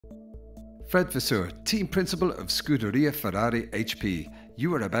Fred Vasseur, Team Principal of Scuderia Ferrari HP.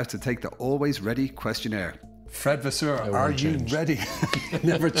 You are about to take the Always Ready questionnaire. Fred Vasseur, are you ready?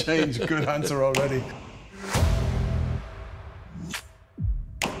 Never change. Good answer already.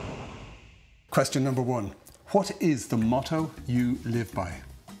 Question number 1. What is the motto you live by?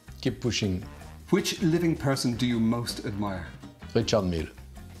 Keep pushing. Which living person do you most admire? Richard Mille.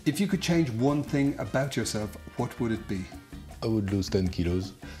 If you could change one thing about yourself, what would it be? I would lose 10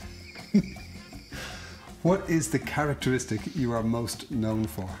 kilos. What is the characteristic you are most known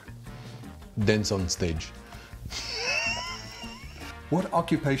for? Dance on stage. What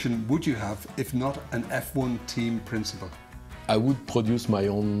occupation would you have if not an F1 team principal? I would produce my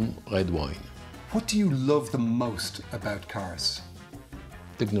own red wine. What do you love the most about cars?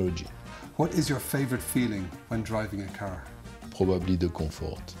 Technology. What is your favorite feeling when driving a car? Probably the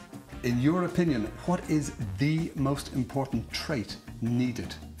comfort. In your opinion, what is the most important trait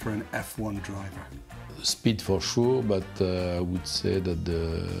needed for an F1 driver? Speed for sure, but I would say that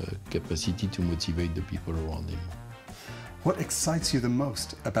the capacity to motivate the people around him. What excites you the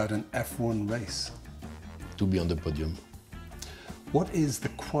most about an F1 race? To be on the podium. What is the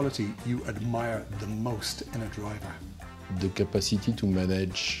quality you admire the most in a driver? The capacity to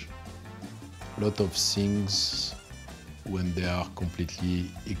manage a lot of things when they are completely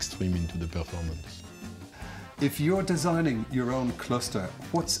extreme into the performance. If you're designing your own cluster,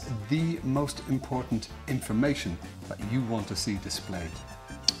 what's the most important information that you want to see displayed?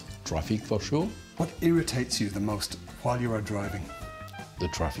 Traffic for sure. What irritates you the most while you are driving? The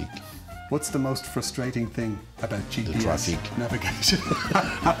traffic. What's the most frustrating thing about GPS The traffic. navigation?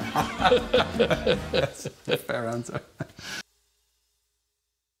 That's a fair answer.